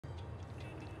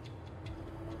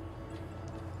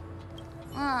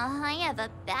I have a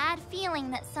bad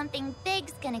feeling that something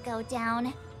big's gonna go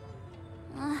down.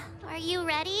 Are you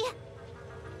ready?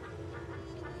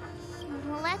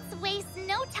 Let's waste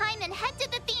no time and head to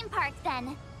the theme park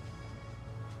then.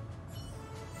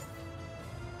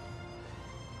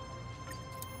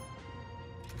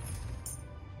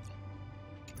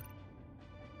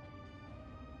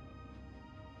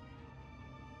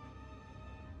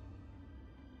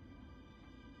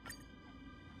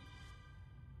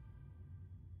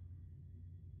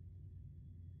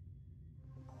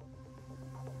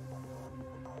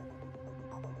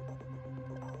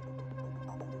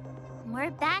 We're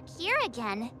back here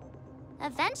again.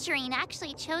 Aventurine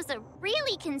actually chose a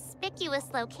really conspicuous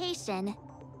location.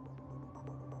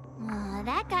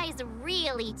 That guy's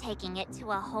really taking it to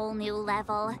a whole new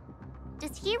level.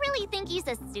 Does he really think he's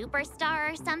a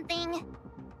superstar or something?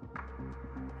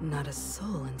 Not a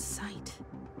soul in sight.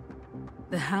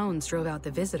 The hounds drove out the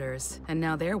visitors, and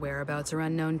now their whereabouts are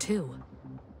unknown too.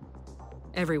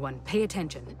 Everyone, pay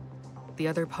attention. The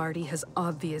other party has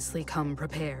obviously come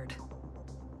prepared.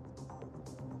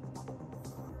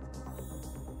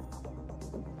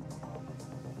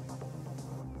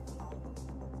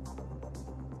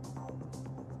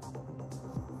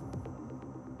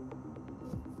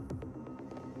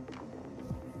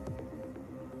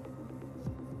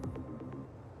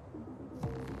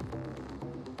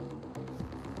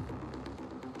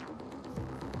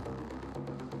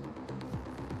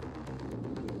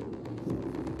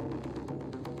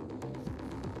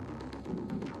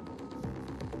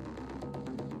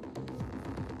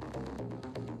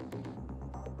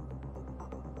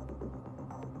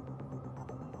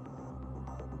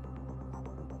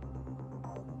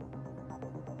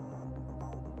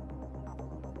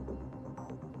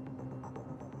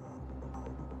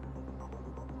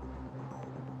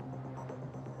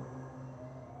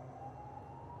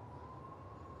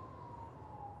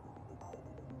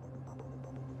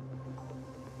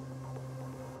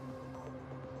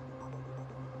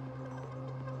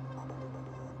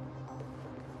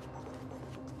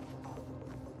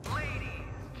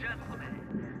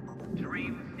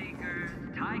 dream seekers,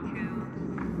 tycoons,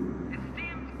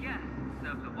 esteemed guests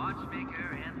of the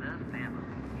watchmaker and the family.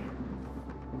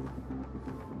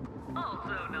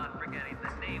 Also not forgetting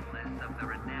the nameless of the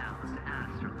renowned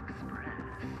Astral Express.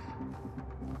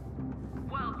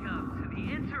 Welcome to the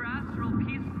Interastral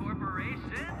Peace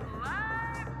Corporation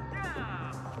live show!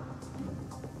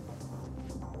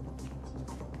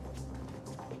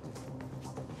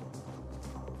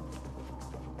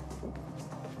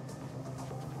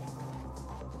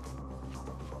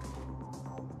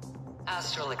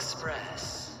 Astral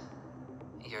Express,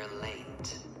 you're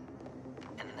late.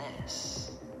 And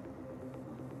this,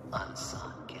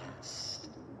 unsought guest.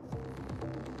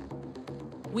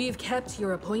 We've kept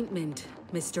your appointment,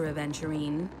 Mr.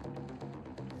 Aventurine.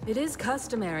 It is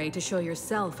customary to show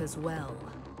yourself as well.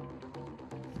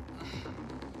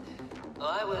 Well,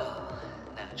 I will,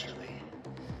 naturally.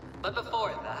 But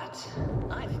before that,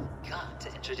 I've got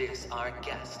to introduce our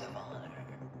guest of honor.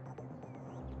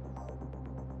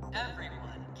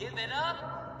 Everyone, give it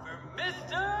up for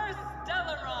Mr.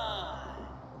 Stellaron!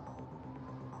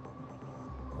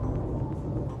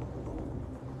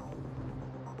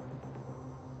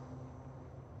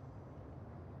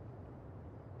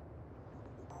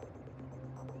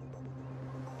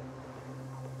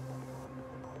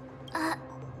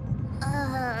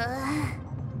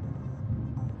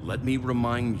 Let me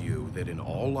remind you that in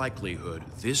all likelihood,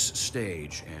 this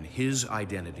stage and his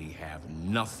identity have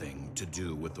nothing to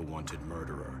do with the wanted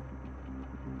murderer.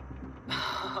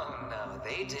 Oh, no,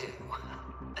 they do.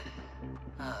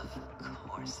 Of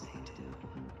course they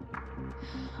do.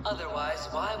 Otherwise,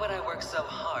 why would I work so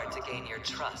hard to gain your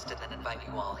trust and then invite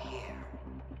you all here?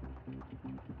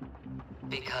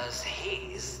 Because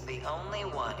he's the only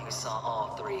one who saw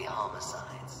all 3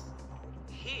 homicides.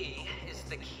 He is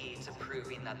the key to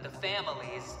proving that the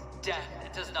family's death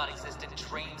does not exist in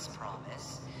Dream's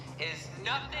promise is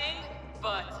nothing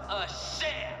but a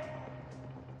sham!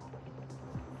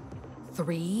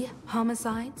 3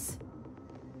 homicides?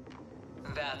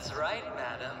 That's right,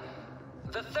 madam.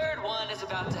 The 3rd one is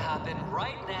about to happen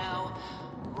right now,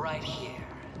 right here,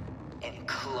 in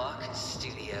Clock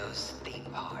Studios theme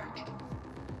park.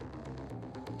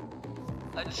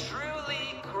 A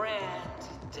truly grand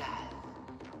death.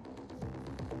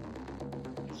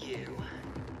 You,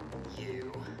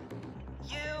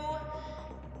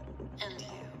 and you.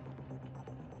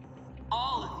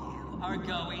 All of you are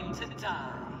going to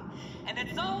die. And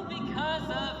it's all because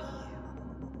of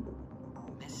you,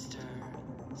 Mr.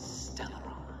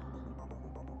 Stellaron.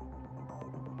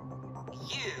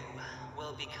 You will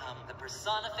will become the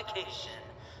personification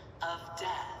of death.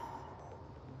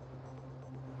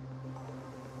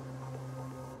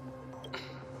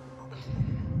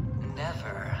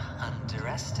 Never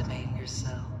underestimate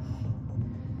yourself.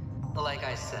 Like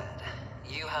I said,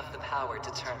 you have the power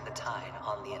to turn the tide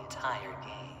on the entire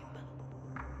game.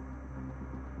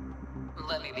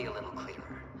 Let me be a little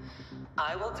clearer.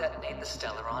 I will detonate the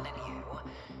Stellaron in you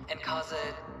and cause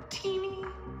a teeny,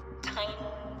 tiny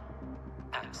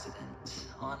accident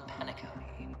on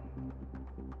Penacony.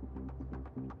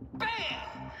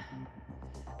 BAM!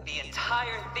 The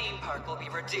entire theme park will be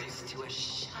reduced to a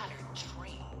shattered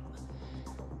dream.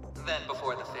 Then,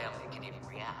 before the family can even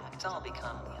react, I'll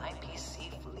become the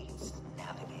IPC fleet's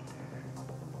navigator.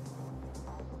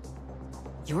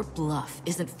 Your bluff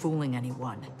isn't fooling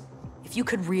anyone. If you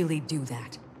could really do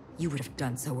that, you would have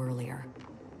done so earlier.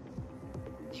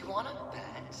 You wanna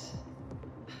bet?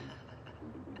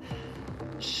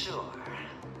 Sure.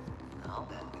 I'll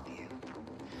bet with you.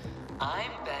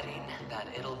 I'm betting that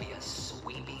it'll be a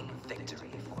sweeping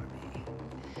victory for me.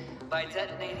 By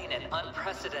detonating an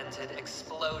unprecedented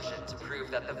explosion to prove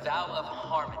that the vow of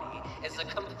harmony is a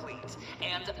complete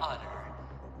and utter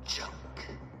joke.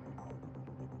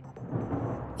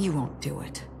 You won't do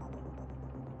it.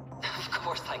 Of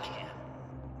course I can.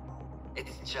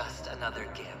 It's just another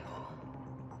gamble.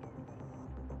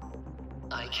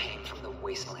 I came from the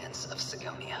wastelands of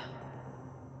Sigonia.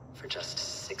 For just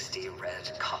 60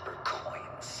 red copper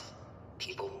coins,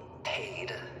 people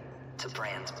paid to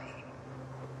brand me.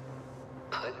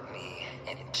 Put me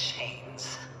in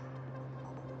chains.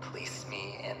 Place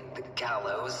me in the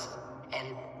gallows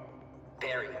and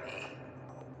bury me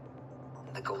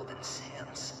in the golden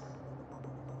sands.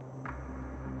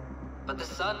 But the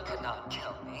sun could not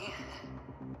kill me,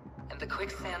 and the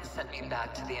quicksand sent me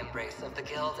back to the embrace of the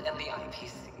Guild and the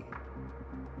IPC.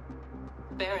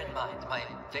 Bear in mind, my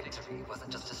victory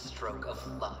wasn't just a stroke of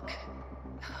luck.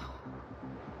 No.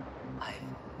 I've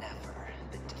never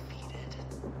been defeated.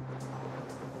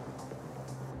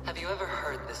 Have you ever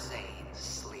heard the saying,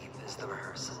 sleep is the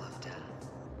rehearsal of death?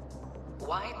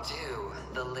 Why do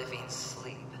the living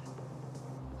sleep?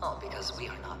 Oh, because we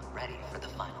are not ready for the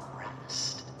final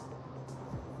rest.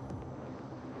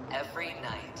 Every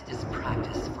night is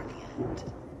practice for the end.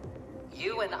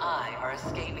 You and I are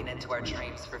escaping into our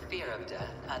dreams for fear of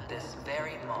death at this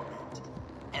very moment.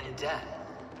 And death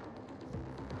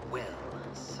will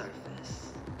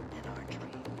surface in our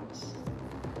dreams.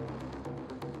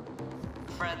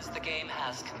 Friends, the game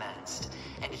has commenced,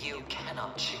 and you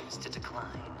cannot choose to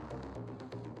decline.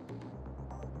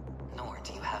 Nor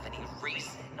do you have any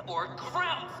reason or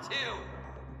grounds to!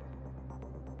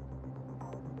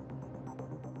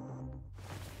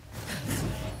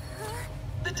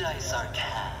 The dice are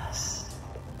cast.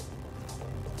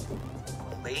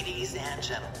 Ladies and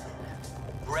gentlemen,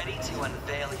 ready to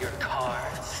unveil your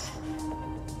cards?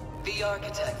 The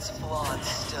architect's flawed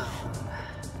stone.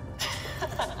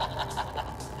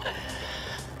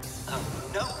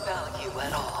 Of no value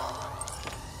at all.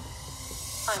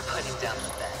 I'm putting down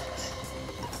the bet.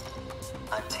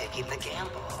 I'm taking the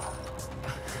gamble.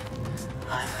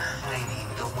 I'm claiming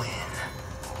the win.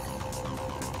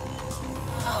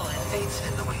 Oh, and fate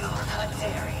spin the wheel, a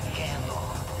daring gamble.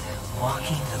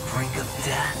 Walking the brink of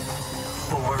death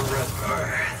for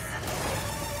rebirth.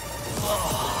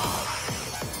 Oh,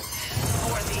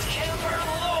 for the Ember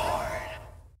Lord!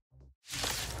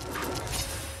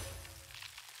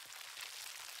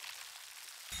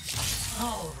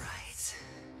 All right.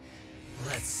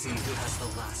 Let's see who has the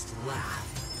last laugh.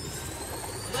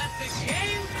 Let the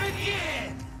games begin!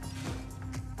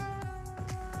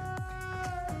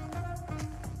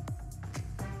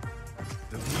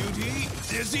 The beauty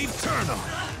is eternal.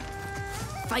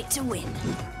 Fight to win.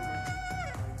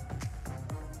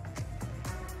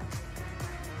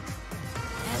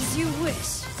 As you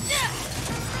wish.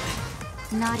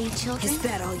 Naughty children? Is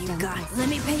that all you Don't got? listen. Let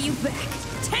me pay you back.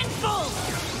 Tenfold!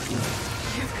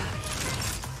 You've got it.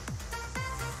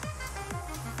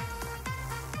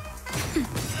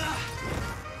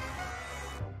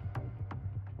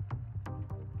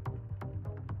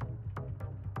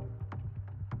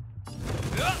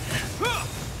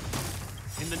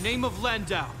 In the name of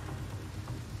Landau.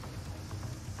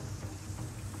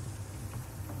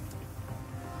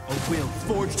 A will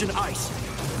forged in ice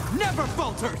never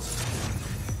falters!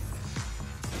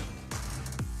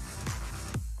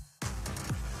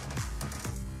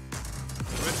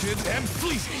 Wretched and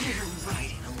fleeting. You're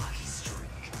riding a lucky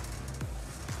streak.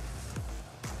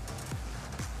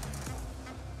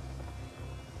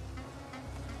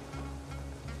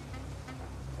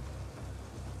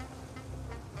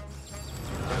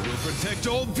 I will protect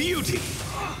all beauty!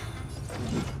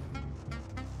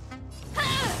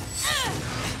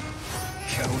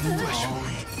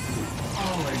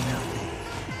 All or nothing.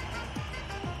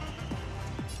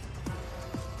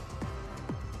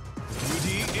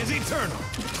 Beauty is eternal!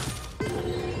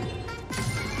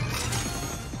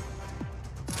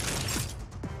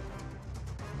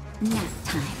 Nap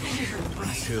time.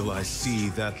 Until I see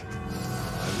that I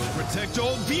will protect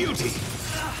all beauty!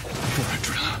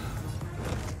 Herta.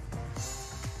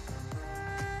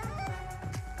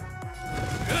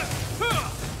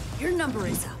 Your number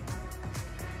is up.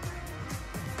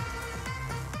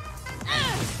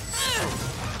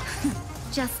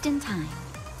 Just in time.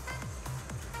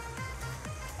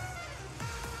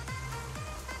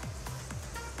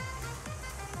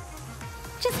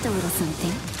 Just a little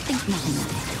something. Think nothing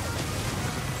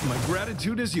of My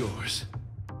gratitude is yours.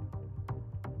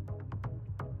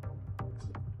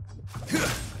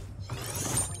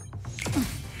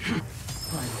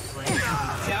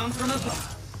 Down from above.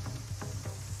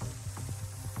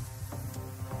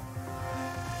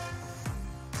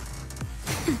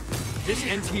 This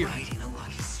ends here. Riding a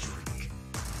lucky streak.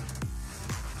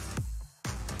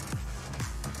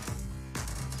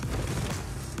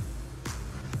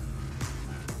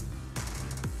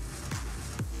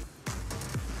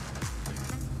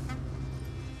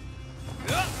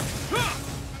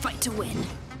 Fight to win.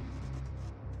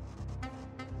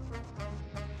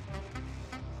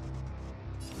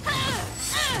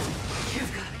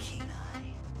 You've got a keen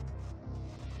eye.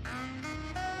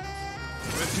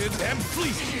 Wretched and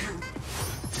fleeting.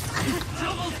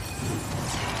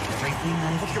 Everything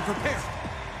I Hope you're prepared.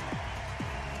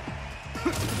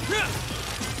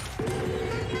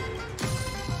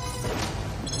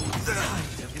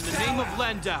 In the name of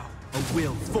Landau, a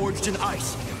will forged in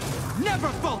ice never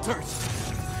falters!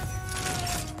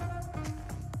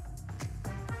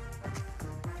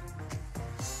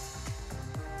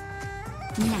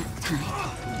 Nap time.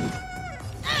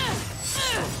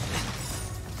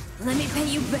 Let me pay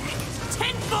you back.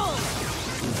 Tenfold!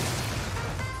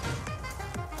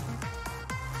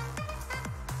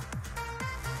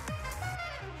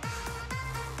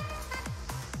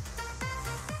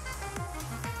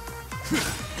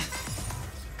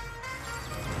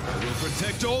 I will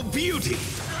protect all beauty!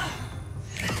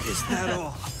 Is that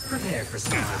all? prepare for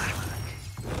some hard luck.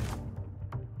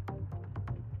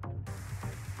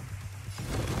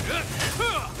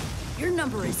 Your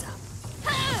number is up.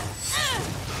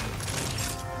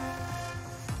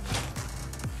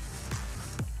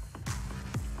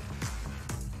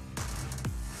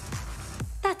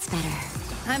 That's better.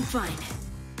 I'm fine.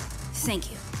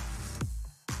 Thank you.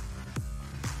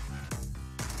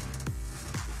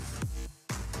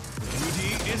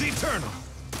 Beauty is eternal!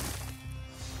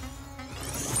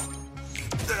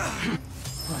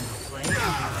 Final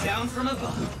flame. Down from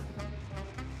above.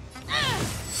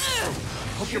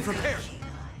 Hope you're prepared.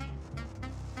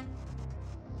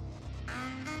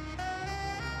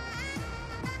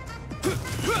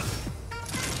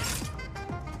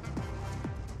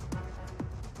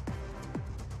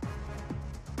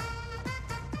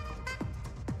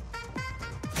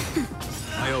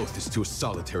 My oath is to a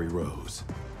solitary rose.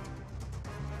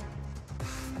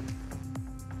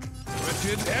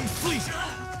 Wretched and fleeting!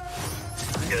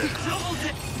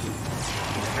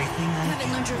 Everything I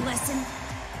Haven't learned your lesson.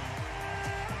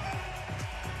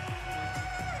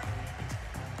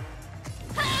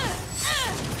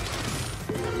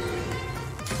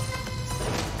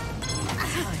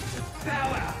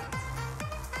 bow out.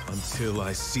 Until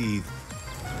I see,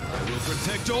 I will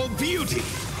protect all beauty!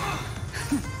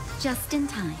 Just in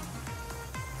time.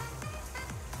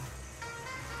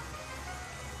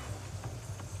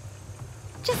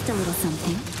 Just a little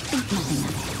something. Think nothing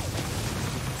of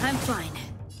it. I'm fine.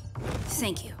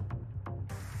 Thank you.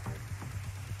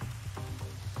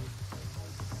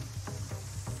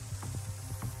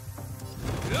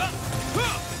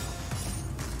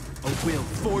 A will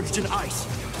forged in ice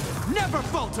never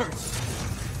falters!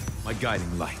 My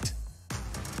guiding light.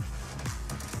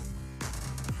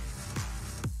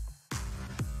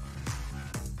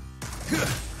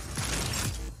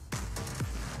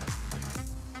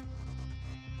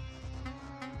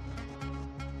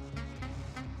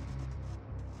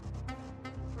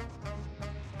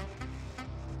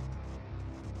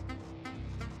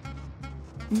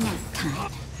 Nap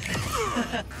time.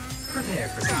 Prepare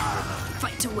for some hard luck.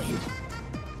 Fight to win.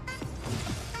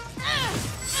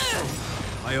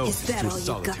 My oath Is is that to a all you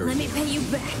got? solitary Let me rose. pay you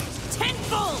back.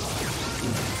 Tenfold!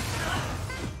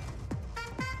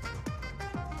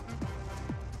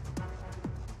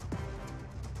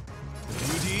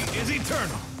 Beauty is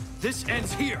eternal. This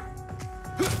ends here.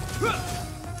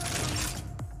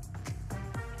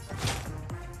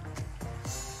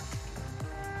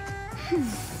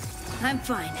 I'm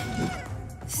fine.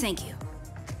 Thank you.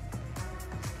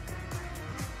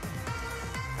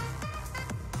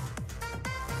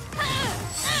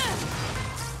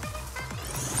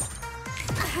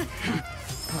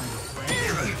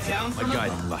 A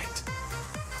guiding light.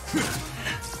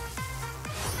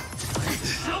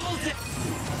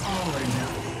 All or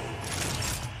nothing.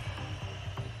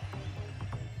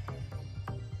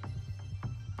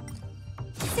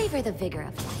 Savor the vigor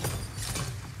of life.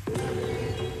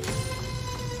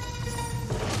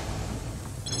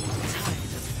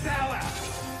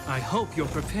 I hope you're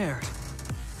prepared.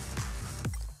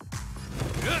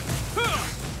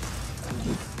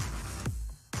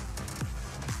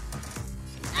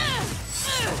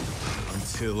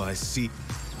 Until I see...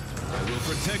 I will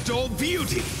protect all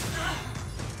beauty!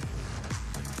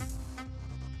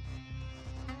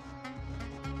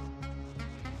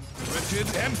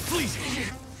 Wretched and fleeting!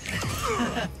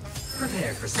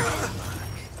 Prepare for something.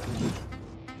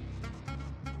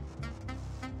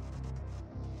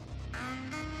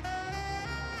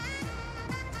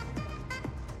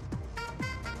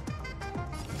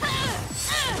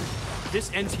 This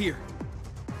ends here.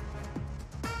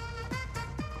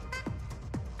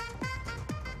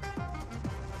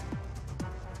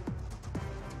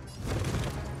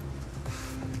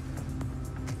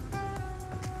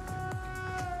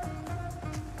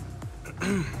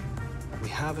 We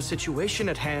have a situation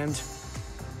at hand.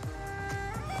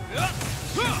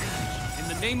 In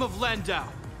the name of Landau.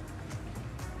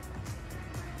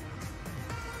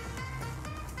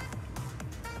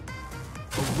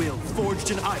 A will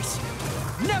forged in ice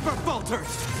never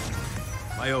falters!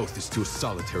 My oath is to a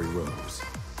solitary rose.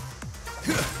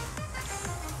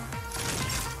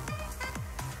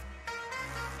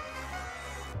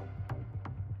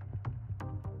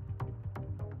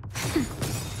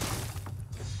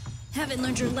 Haven't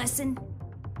learned your lesson?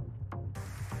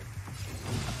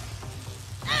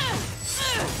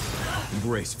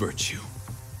 Embrace virtue.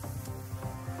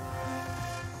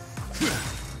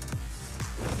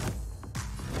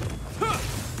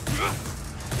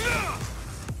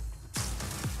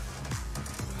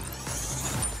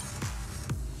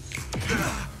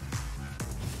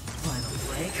 Final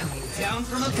play coming down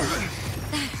from above.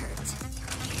 That hurt.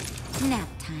 Nap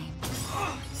time.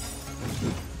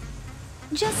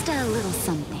 Just a little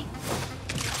something.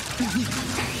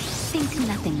 Think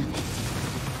nothing of it.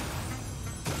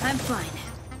 I'm fine.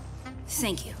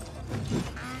 Thank you.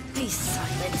 Be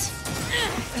silent.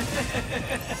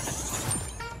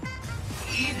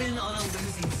 Even on a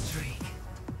losing streak,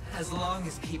 as long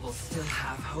as people still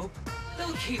have hope,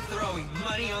 they'll keep throwing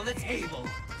money on the table.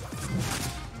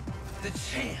 The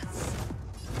chance.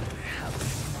 How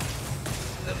small.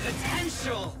 The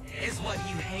potential is what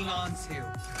you hang on to.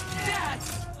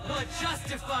 That's what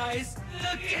justifies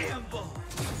the gamble.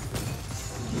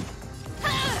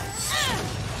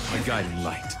 My guiding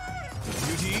light.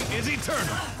 Beauty is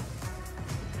eternal.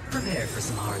 Prepare for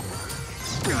some hard work.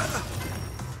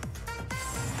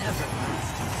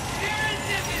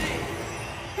 Serendipity!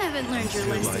 Haven't learned your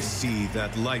Till I lesson. see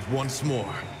that light once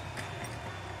more.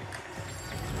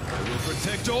 I will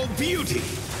protect all beauty!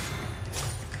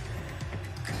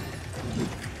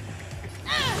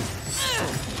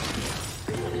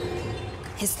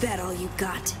 Is that all you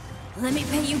got? Let me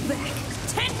pay you back.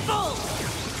 Tenfold!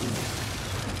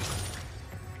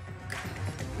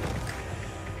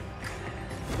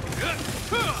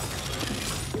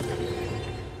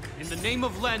 In the name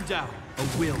of Landau, a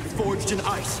will forged in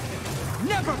ice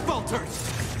never falters!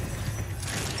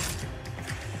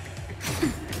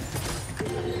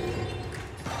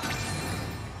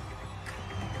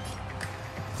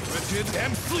 Wretched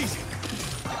and fleeting!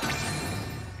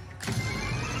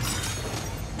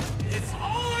 It's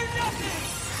all or nothing!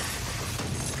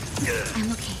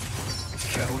 I'm okay.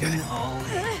 Going all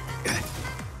in.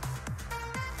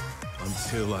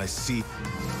 Until I see...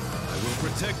 I will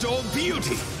protect all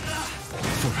beauty!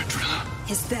 Herta.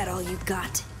 Is that all you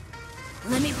got?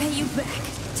 Let me pay you back.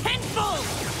 Tenfold!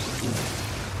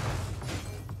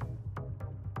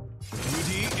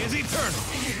 Beauty is eternal!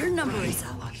 Your number is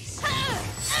up.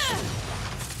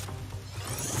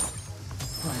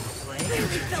 Final play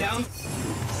down.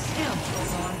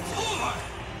 Campbell's on tour!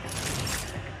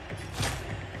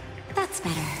 That's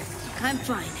better. I'm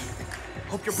fine.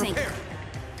 Hope you're Thank you. prepared.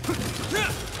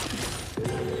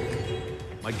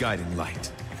 My guiding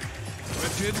light.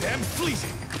 Wretched and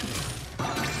fleeting!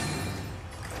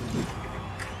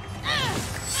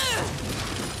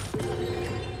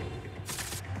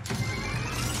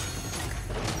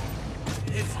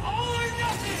 It's all or nothing!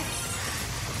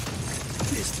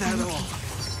 Is that all?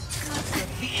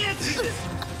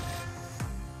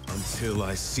 Until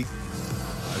I see... I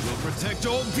will protect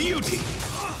all beauty!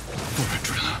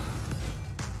 Herta.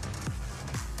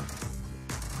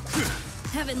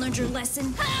 Haven't learned your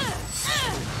lesson?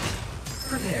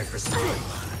 Prepare for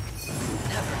storyline.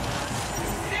 Never.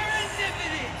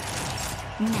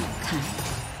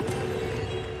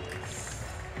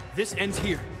 This ends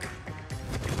here.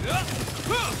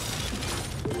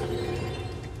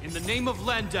 In the name of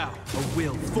Landau, a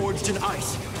will forged in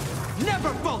ice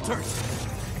never falters!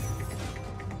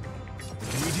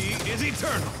 Beauty is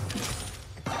eternal!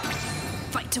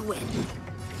 Fight to win.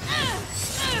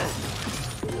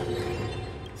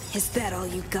 Is that all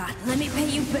you got? Let me pay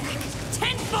you back.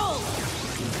 Tenfold!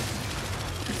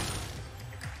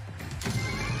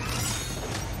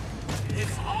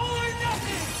 It's all or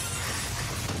nothing!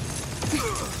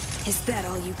 Is that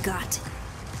all you got?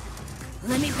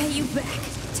 Let me pay you back.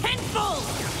 Tenfold!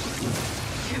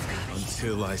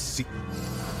 Until I see...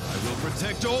 I will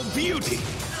protect all beauty!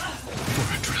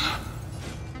 Herta.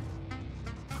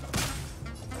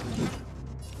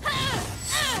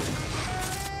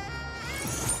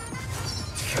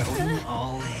 Going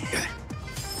all in.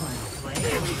 Final play,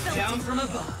 down from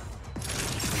above.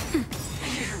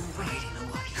 You're right in a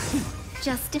way.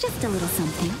 Just a little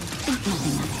something. Think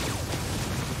nothing of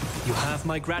it. You have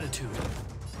my gratitude.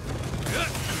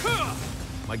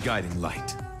 My guiding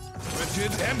light.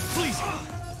 Wretched and fleeting!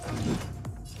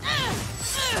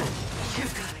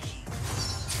 You've got to keep.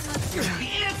 You're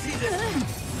fancy this.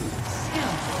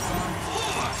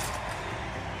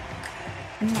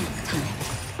 Next time.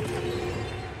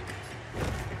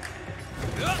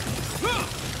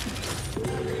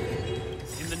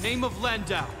 In the name of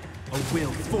Landau, a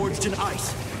will forged in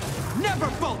ice never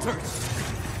falters!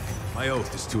 My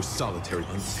oath is to a solitary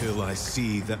until I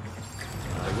see that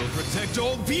I will protect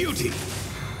all beauty!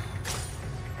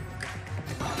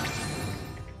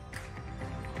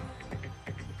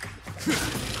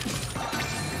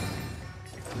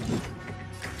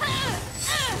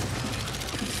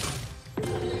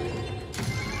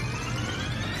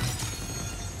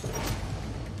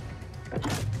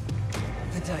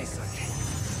 The dice are king.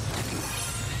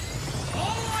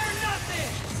 All or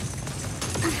nothing!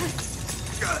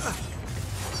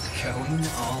 Going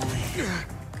all in.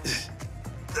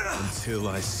 Until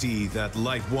I see that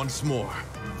light once more.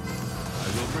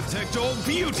 I will protect all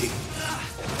beauty!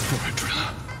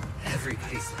 Herta.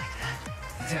 Everybody's like that.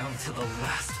 Down to the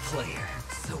last player.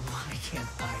 So why can't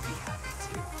I be happy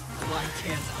too? Why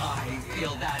can't I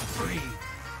feel that free?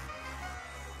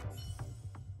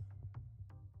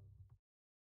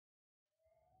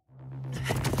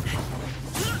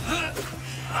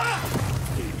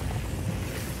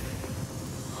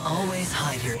 Always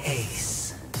hide your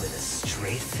ace with a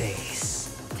straight face.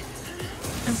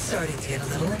 I'm starting to get a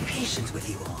little impatient with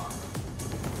you all.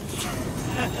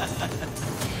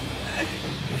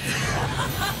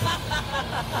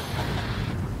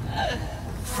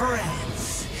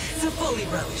 Friends, to fully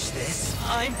relish this,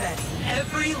 I'm betting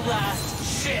every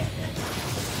last chip.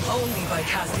 Only by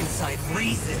casting aside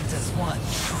reason does one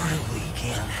truly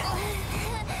gamble.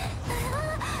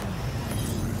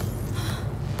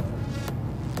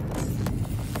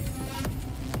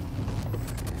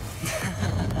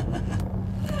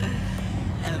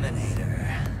 Emanator,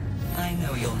 I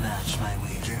know you'll match my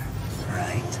wager,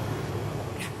 right?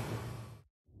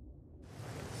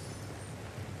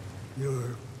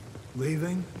 You're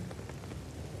leaving?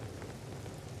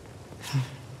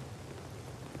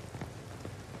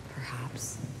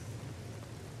 Perhaps.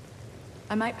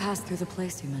 I might pass through the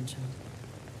place you mentioned.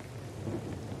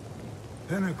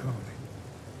 Penacony.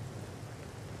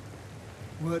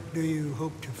 What do you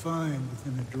hope to find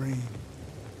within a dream?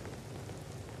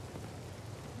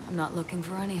 I'm not looking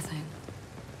for anything.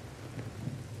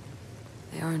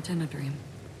 They aren't in a dream.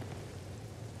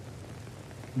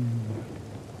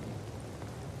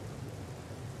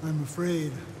 I'm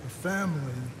afraid the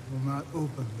family will not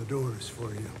open the doors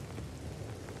for you.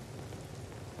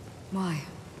 Why?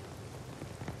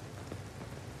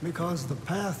 Because the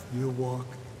path you walk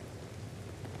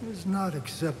is not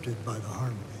accepted by the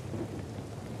Harmony.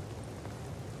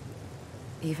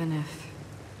 Even if...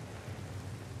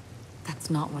 that's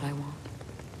not what I want.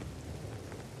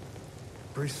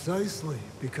 Precisely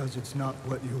because it's not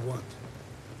what you want.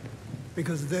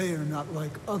 Because they are not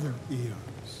like other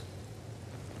eons.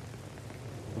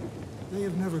 They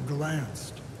have never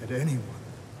glanced at anyone,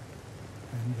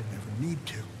 and they never need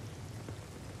to.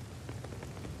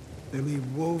 They leave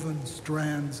woven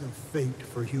strands of fate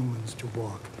for humans to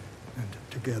walk, and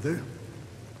together,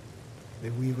 they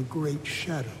weave a great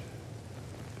shadow.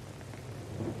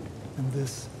 And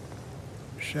this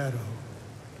shadow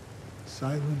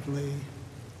silently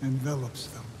envelops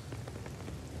them.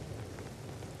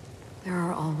 There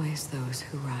are always those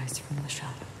who rise from the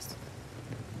shadows.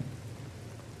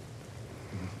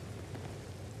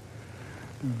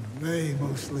 They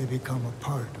mostly become a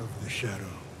part of the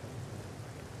shadow.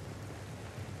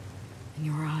 In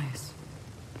your eyes,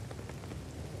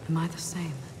 am I the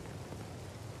same?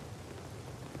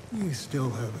 You still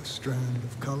have a strand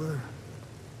of color,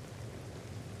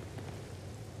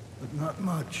 but not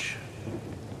much.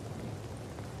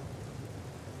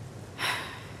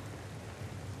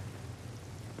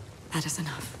 That is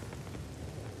enough.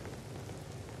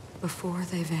 Before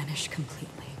they vanish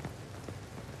completely,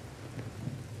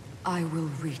 I will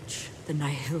reach the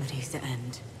Nihility's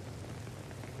end.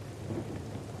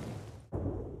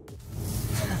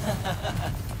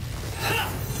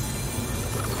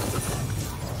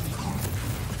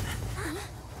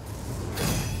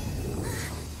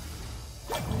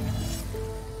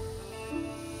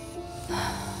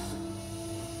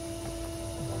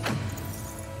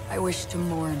 I wish to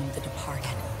mourn the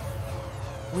departed,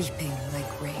 weeping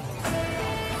like rain,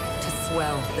 to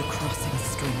swell the crossing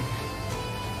stream.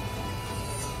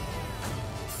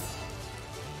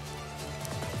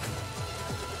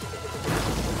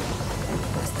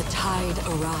 As the tide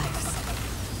arrives,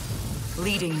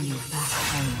 leading you back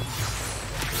home.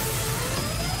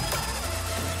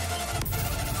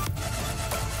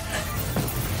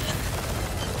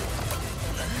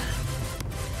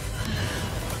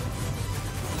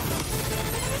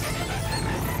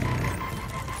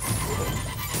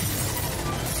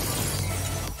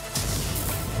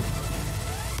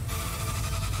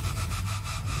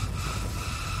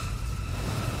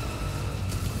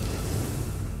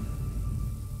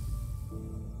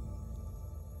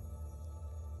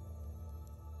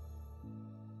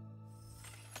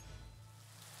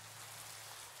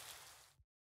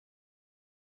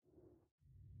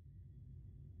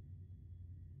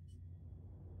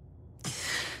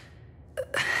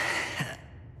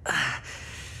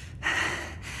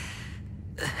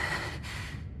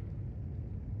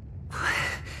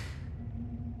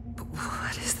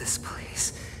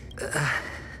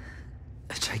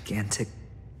 A gigantic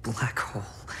black hole.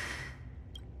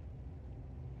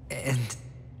 And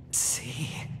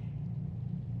see.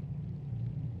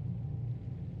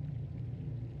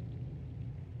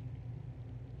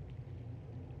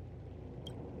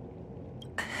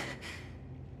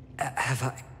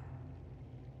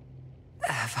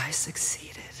 Have I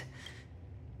succeeded?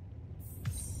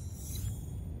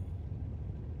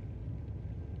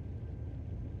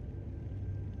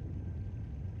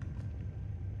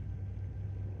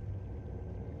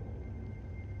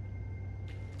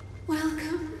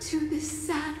 Welcome to this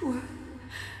sad world,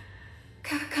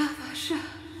 Kakavasha.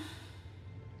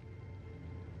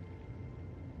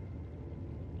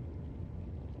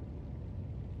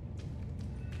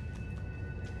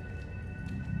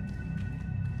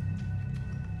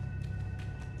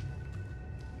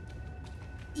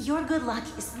 Your good luck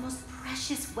is the most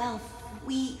precious wealth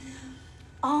we,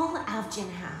 all Avgin,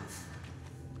 have.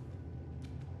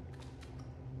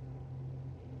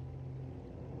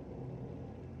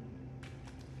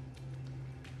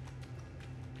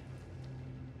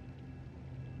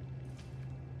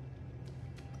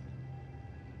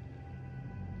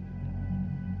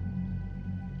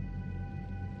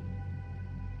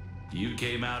 You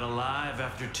came out alive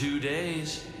after 2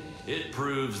 days. It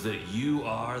proves that you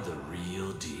are the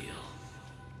real deal.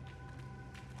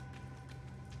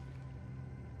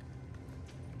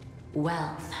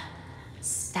 Wealth,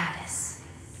 status,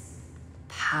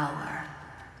 power.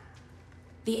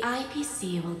 The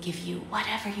IPC will give you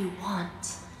whatever you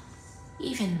want,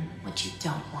 even what you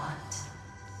don't want.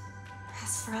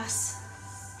 As for us,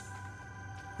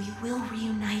 we will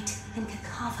reunite in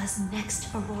Kakava's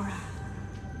next Aurora.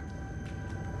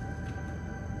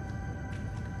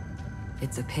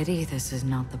 It's a pity this is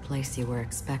not the place you were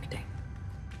expecting.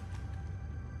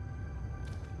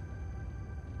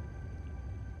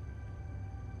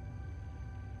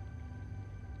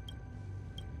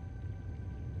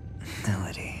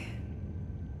 Melody,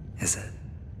 is it?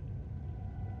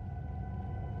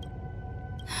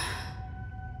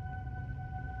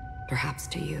 Perhaps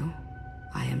to you,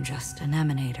 I am just an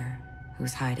emanator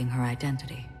who's hiding her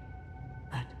identity.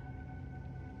 But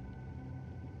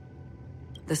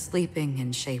the sleeping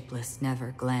and shapeless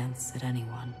never glance at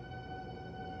anyone.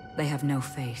 They have no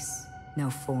face, no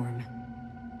form,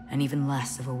 and even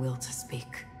less of a will to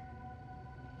speak.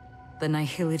 The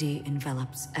nihility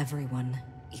envelops everyone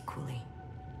equally.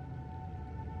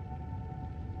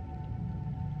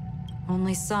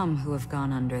 Only some who have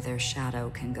gone under their shadow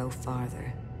can go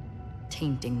farther,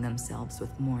 tainting themselves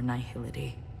with more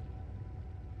nihility.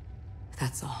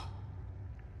 That's all.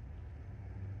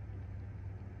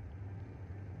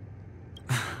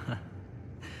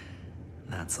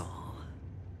 That's all.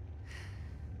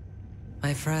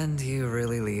 My friend, you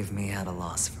really leave me at a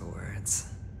loss for words.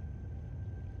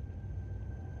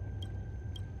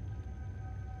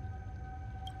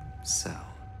 So,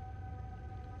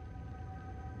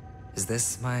 is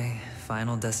this my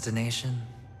final destination?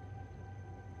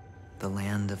 The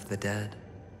land of the dead?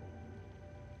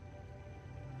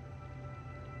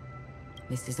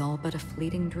 This is all but a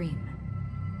fleeting dream.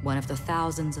 One of the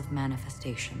thousands of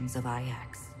manifestations of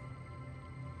IX.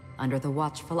 Under the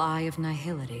watchful eye of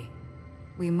nihility,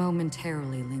 we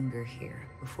momentarily linger here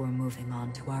before moving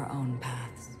on to our own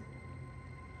paths.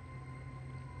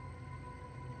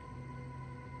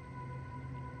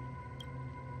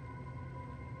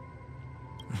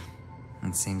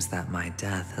 It seems that my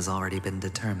death has already been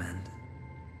determined.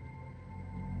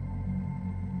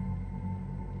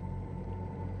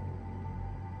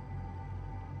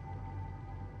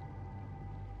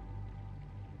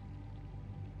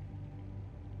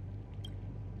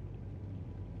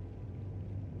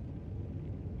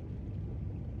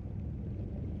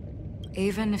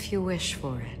 Even if you wish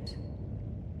for it,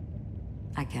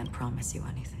 I can't promise you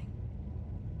anything.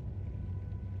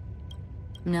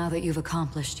 Now that you've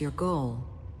accomplished your goal,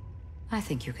 I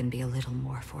think you can be a little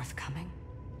more forthcoming.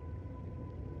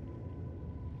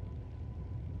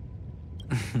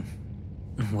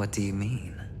 What do you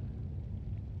mean?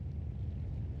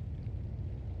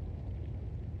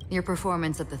 Your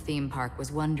performance at the theme park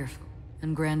was wonderful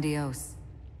and grandiose.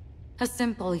 A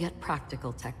simple yet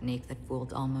practical technique that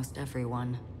fooled almost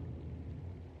everyone.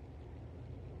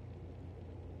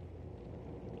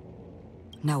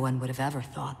 No one would have ever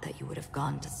thought that you would have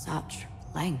gone to such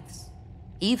lengths,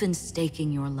 even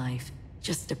staking your life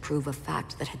just to prove a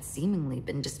fact that had seemingly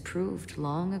been disproved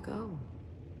long ago.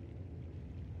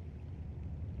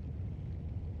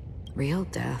 Real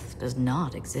death does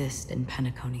not exist in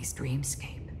PENACONY'S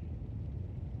dreamscape.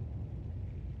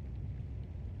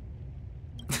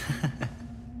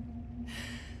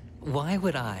 Why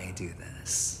would I do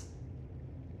this?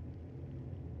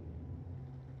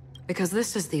 Because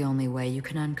this is the only way you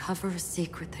can uncover a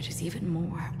secret that is even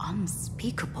more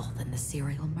unspeakable than the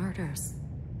serial murders.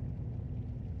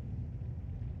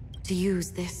 To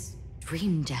use this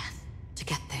dream death to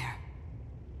get there.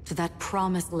 To that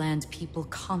promised land people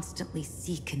constantly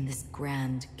seek in this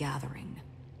grand gathering.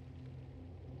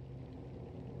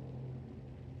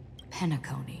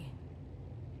 PENACONY.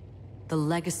 The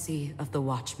legacy of the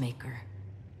Watchmaker.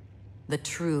 The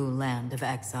true land of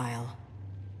exile.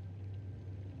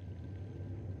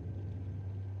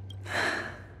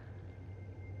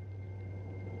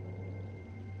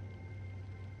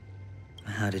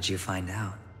 How did you find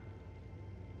out?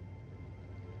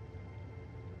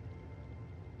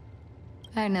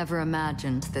 I never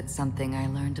imagined that something I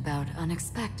learned about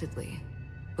unexpectedly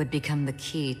would become the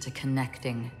key to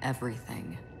connecting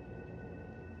everything.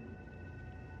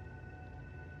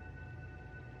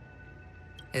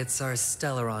 It's our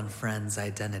Stellaron friend's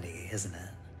identity, isn't it?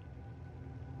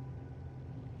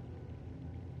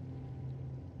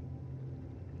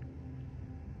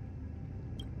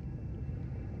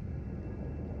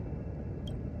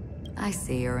 I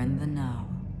see you're in the know.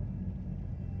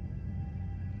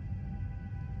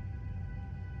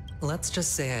 Let's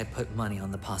just say I'd put money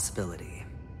on the possibility.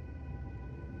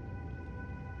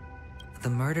 The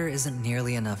murder isn't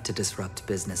nearly enough to disrupt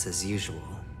business as usual.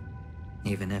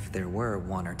 Even if there were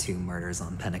 1 or 2 murders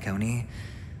on PENACONY,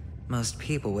 most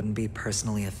people wouldn't be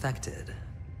personally affected.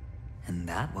 And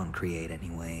that won't create any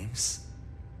waves.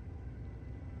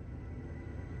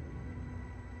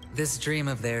 This dream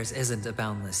of theirs isn't a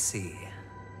boundless sea.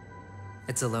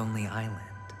 It's a lonely island.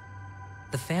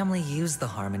 The family used the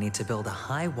Harmony to build a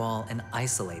high wall and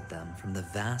isolate them from the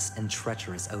vast and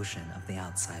treacherous ocean of the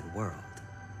outside world.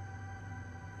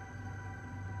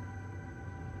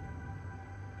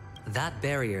 That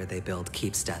barrier they build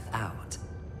keeps death out,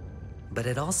 but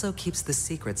it also keeps the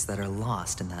secrets that are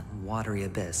lost in that watery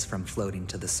abyss from floating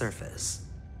to the surface.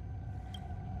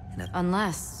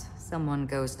 Unless someone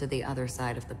goes to the other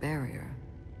side of the barrier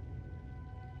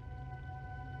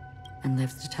and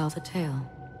lives to tell the tale.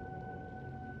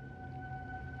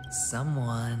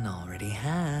 Someone already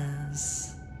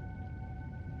has.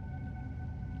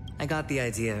 I got the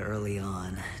idea early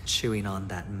on, chewing on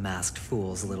that masked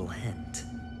fool's little hint.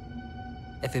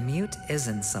 If a mute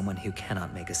isn't someone who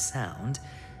cannot make a sound,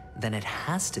 then it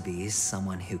has to be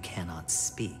someone who cannot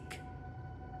speak.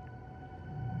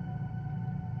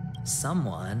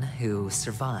 Someone who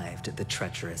survived the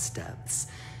treacherous depths,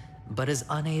 but is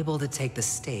unable to take the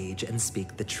stage and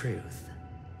speak the truth.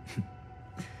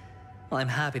 Well, I'm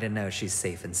happy to know she's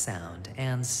safe and sound,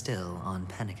 and still on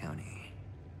Penacony.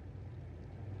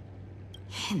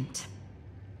 Hint.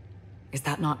 Is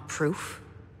that not proof?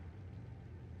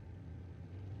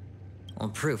 Well,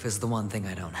 proof is the one thing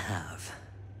I don't have.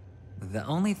 The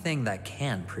only thing that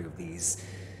can prove these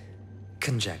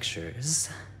conjectures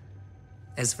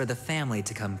is for the family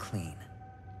to come clean.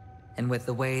 And with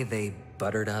the way they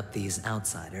buttered up these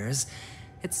outsiders,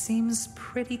 it seems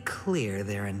pretty clear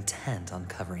they're intent on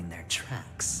covering their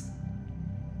tracks.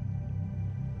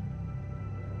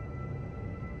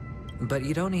 But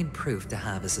you don't need proof to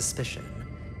have a suspicion.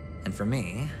 And for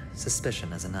me,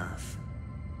 suspicion is enough.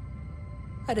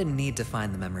 I didn't need to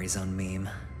find the memory zone meme.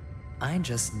 I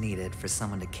just needed for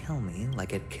someone to kill me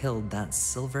like it killed that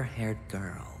silver-haired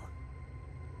girl.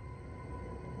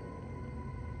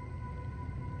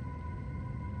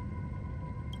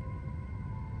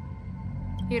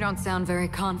 You don't sound very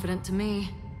confident to me.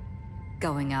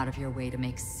 Going out of your way to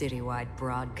make citywide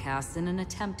broadcasts in an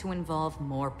attempt to involve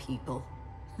more people.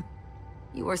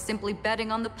 You are simply betting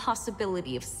on the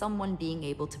possibility of someone being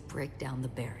able to break down the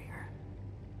barrier.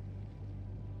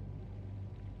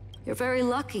 You're very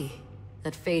lucky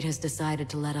that fate has decided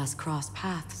to let us cross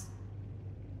paths.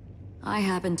 I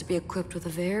happen to be equipped with a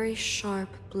very sharp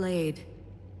blade,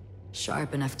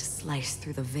 sharp enough to slice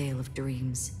through the veil of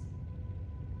dreams.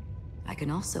 I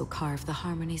can also carve the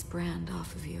Harmony's brand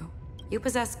off of you. You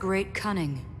possess great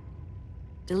cunning,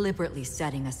 deliberately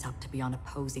setting us up to be on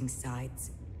opposing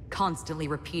sides, constantly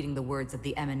repeating the words of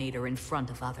the Emanator in front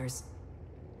of others,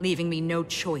 leaving me no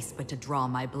choice but to draw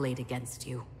my blade against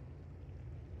you.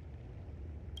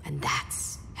 And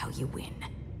that's how you win.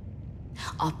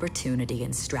 Opportunity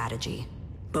and strategy,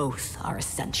 both are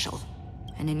essential.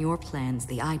 And in your plans,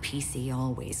 the IPC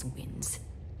always wins.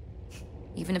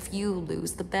 Even if you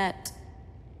lose the bet.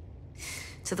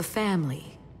 To the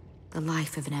family, the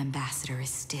life of an ambassador is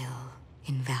still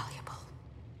invaluable.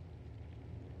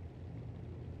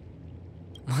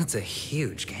 Well, it's a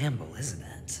huge gamble, isn't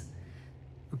it?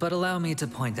 But allow me to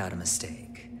point out a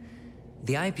mistake.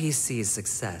 The IPC's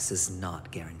success is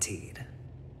not guaranteed.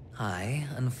 I,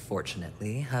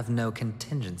 unfortunately, have no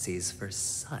contingencies for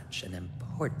such an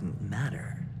important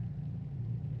matter.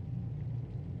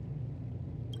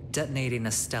 Detonating a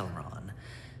Stellaron.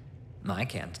 I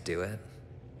can't do it.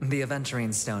 The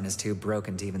Aventurine Stone is too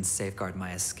broken to even safeguard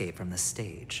my escape from the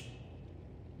stage.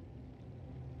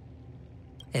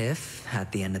 If,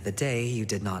 at the end of the day, you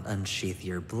did not unsheath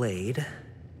your blade,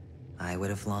 I would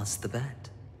have lost the bet.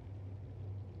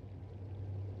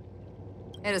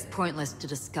 It is pointless to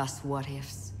discuss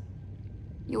what-ifs.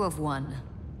 You have won.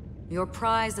 Your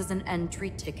prize is an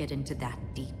entry ticket into that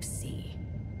deep sea.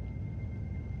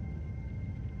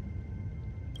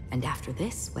 And after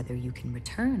this, whether you can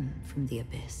return from the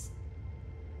abyss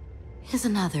is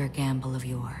another gamble of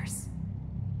yours.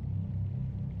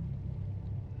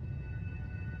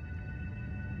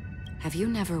 Have you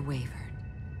never wavered?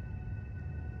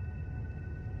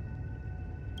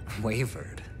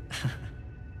 Wavered?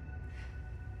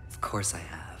 Of course I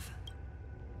have.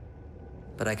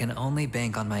 But I can only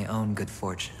bank on my own good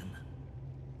fortune.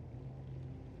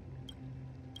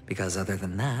 Because other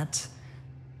than that,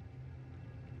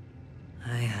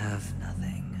 I have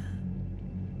nothing.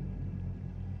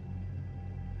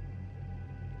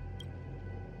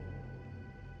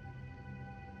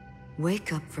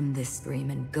 Wake up from this dream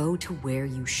and go to where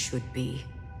you should be.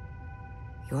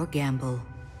 Your gamble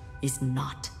is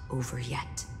not over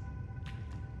yet.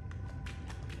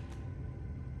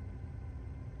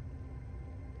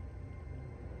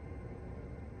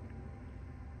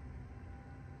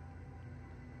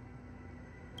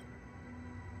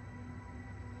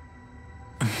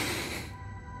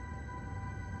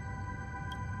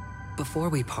 Before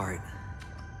we part,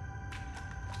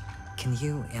 can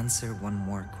you answer one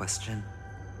more question?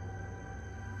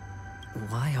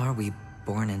 Why are we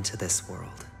born into this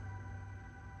world?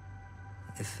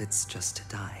 If it's just to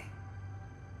die.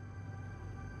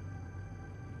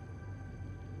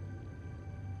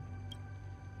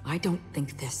 I don't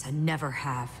think this and never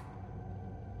have.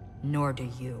 Nor do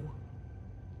you.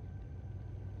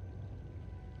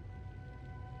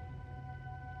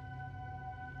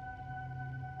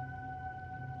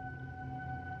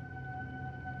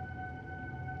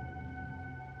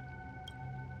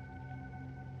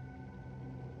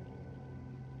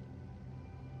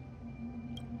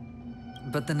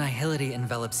 But the nihility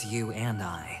envelops you and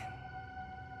I.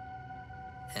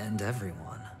 And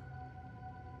everyone.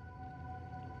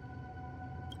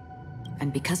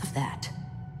 And because of that,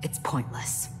 It's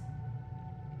pointless.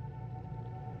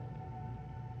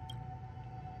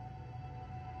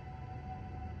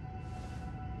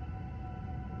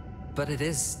 But it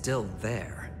is still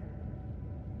there.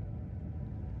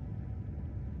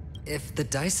 If the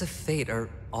dice of fate are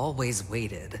always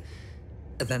weighted,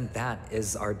 then that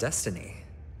is our destiny.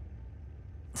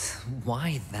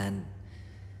 Why, then,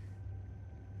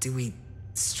 do we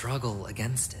struggle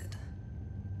against it?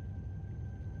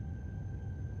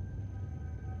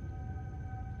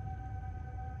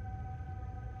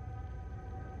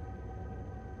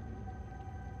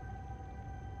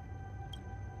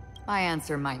 My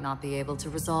answer might not be able to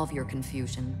resolve your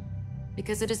confusion,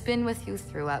 because it has been with you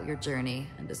throughout your journey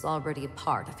and is already a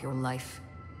part of your life.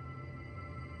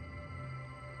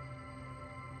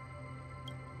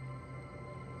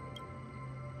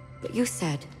 But you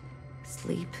said,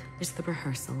 sleep is the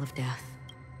rehearsal of death.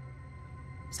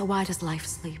 So why does life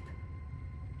sleep?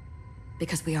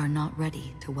 Because we are not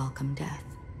ready to welcome death.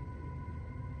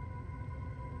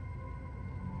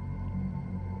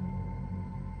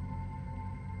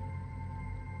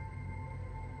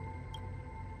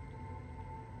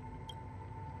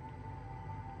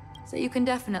 So you can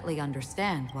definitely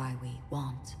understand why we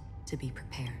want to be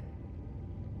prepared.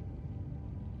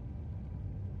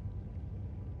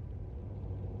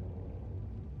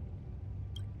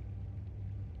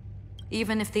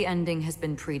 Even if the ending has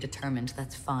been predetermined,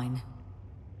 that's fine.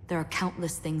 There are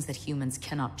countless things that humans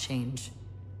cannot change.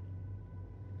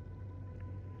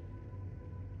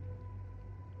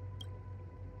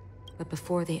 But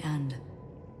before the end,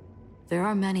 there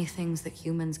are many things that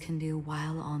humans can do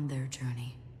while on their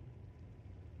journey.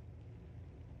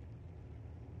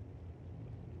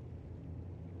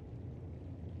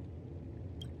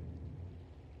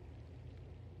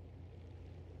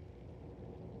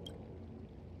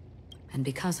 And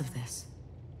because of this,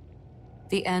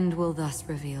 the end will thus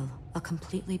reveal a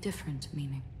completely different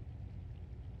meaning.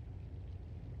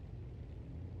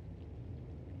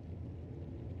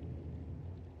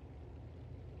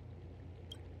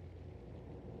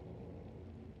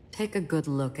 Take a good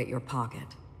look at your pocket.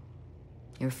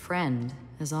 Your friend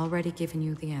has already given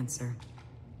you the answer.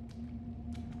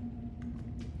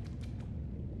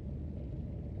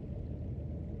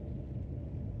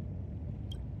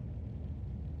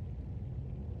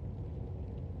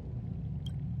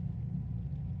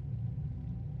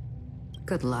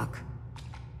 Good luck.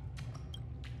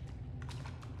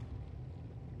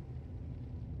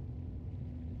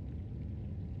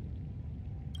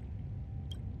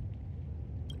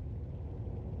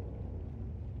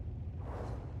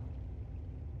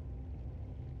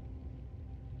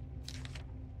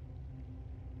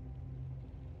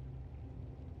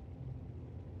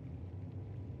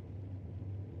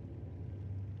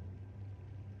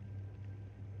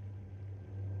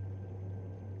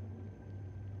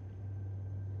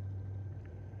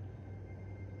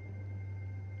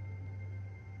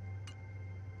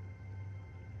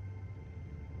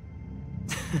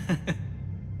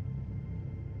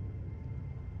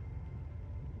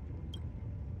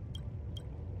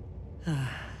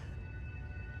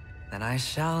 Then I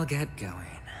shall get going.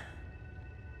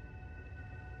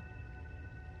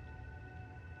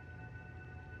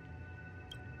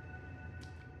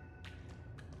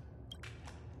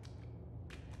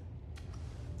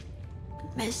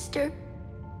 Mister?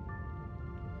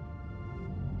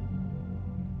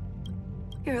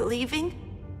 You're leaving?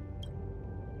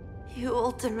 You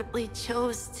ultimately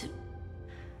chose to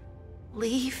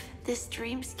leave this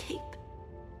dreamscape?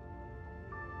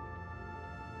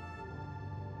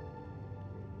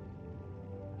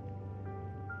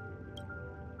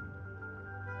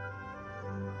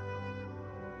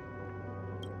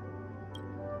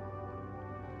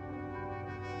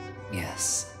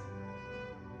 Yes.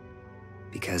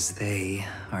 Because they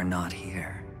are not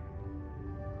here.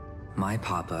 My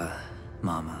papa,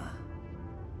 mama,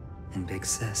 and big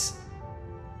sis.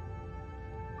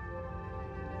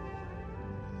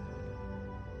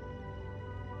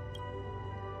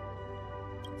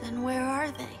 Then where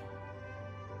are they?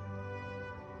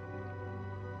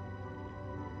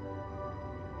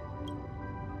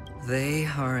 They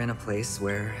are in a place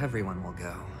where everyone will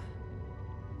go.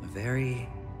 A very,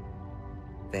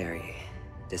 very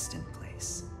distant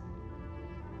place.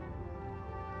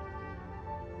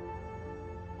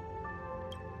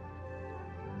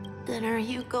 Then are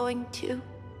you going to?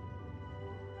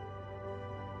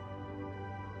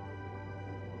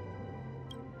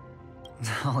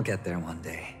 I'll get there one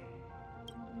day.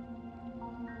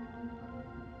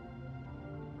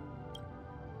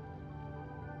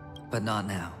 But not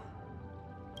now.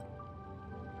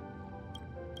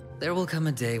 There will come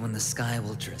a day when the sky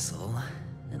will drizzle,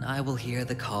 and I will hear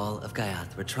the call of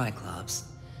Gaiathra Triclops,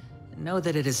 and know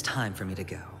that it is time for me to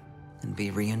go, and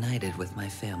be reunited with my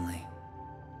family.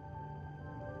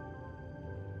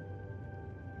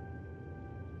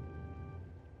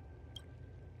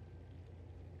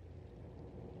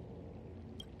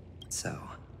 So,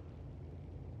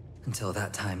 until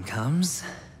that time comes,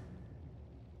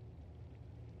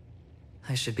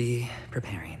 I should be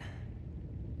preparing.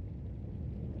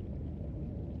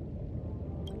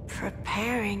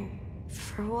 Preparing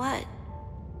for what?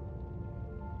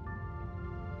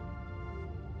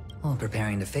 Well,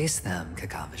 preparing to face them,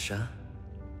 Kakavasha,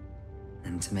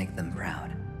 and to make them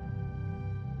proud.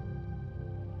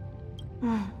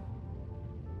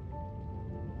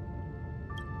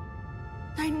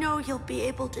 I know you'll be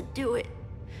able to do it.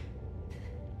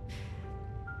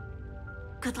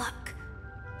 Good luck.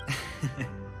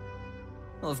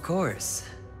 Well, of course.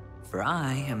 For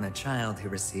I am the child who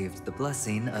received the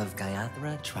blessing of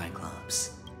Gaiathra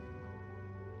Triclops.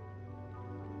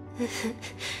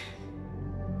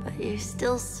 But you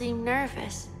still seem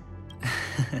nervous.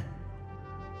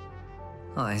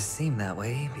 Well, I seem that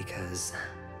way because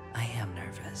I am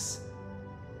nervous.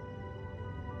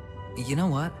 You know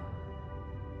what?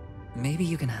 Maybe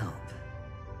you can help.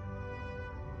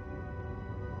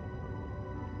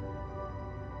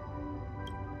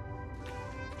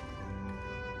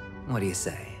 What do you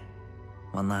say?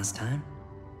 One last time?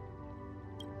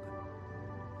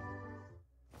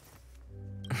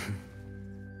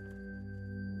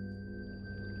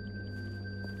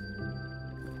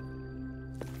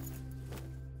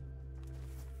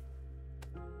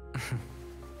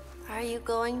 Are you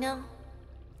going now?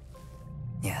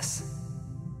 Yes.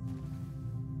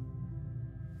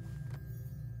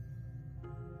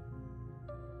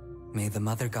 May the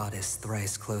Mother Goddess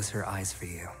thrice close her eyes for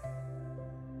you,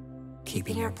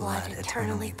 keeping your blood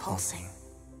eternally pulsing.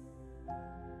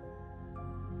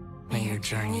 May your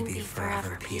journey be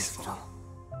forever peaceful,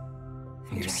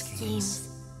 and your schemes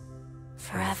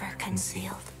forever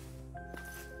concealed.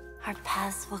 Our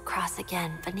paths will cross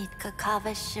again beneath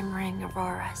Kakava's shimmering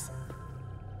auroras.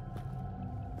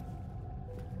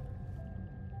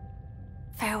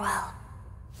 Farewell,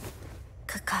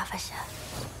 Kakavasha.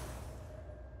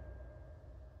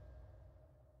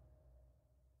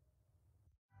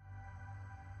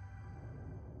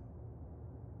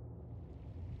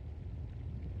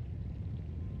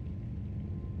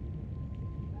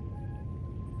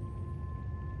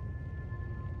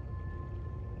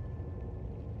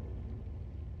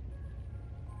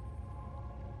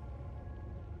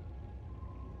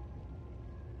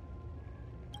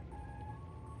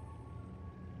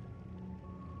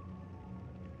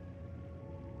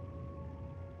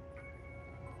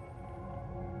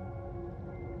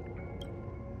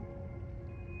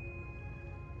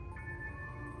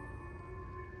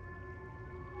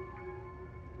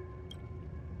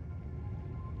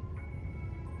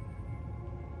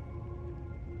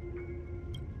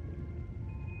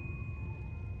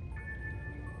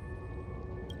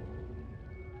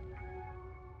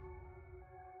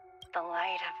 The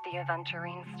light of the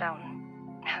Aventurine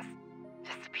Stone has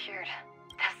disappeared.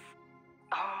 This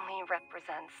only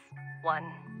represents one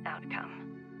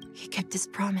outcome. He kept his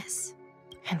promise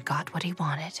and got what he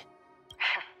wanted.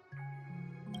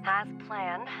 As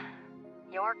planned,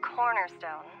 your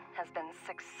cornerstone has been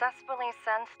successfully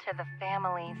sent to the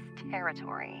family's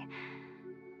territory.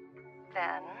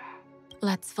 Then...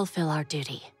 let's fulfill our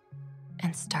duty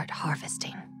and start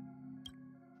harvesting.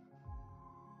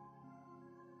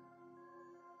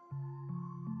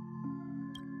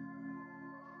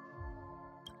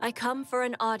 I come for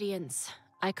an audience.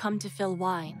 I come to fill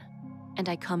wine, and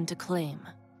I come to claim.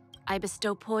 I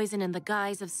bestow poison in the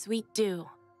guise of sweet dew.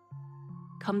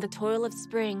 Come the toil of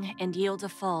spring and yield a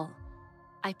fall.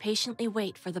 I patiently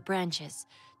wait for the branches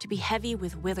to be heavy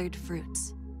with withered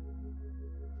fruits.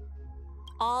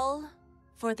 All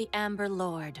for the Amber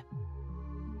Lord.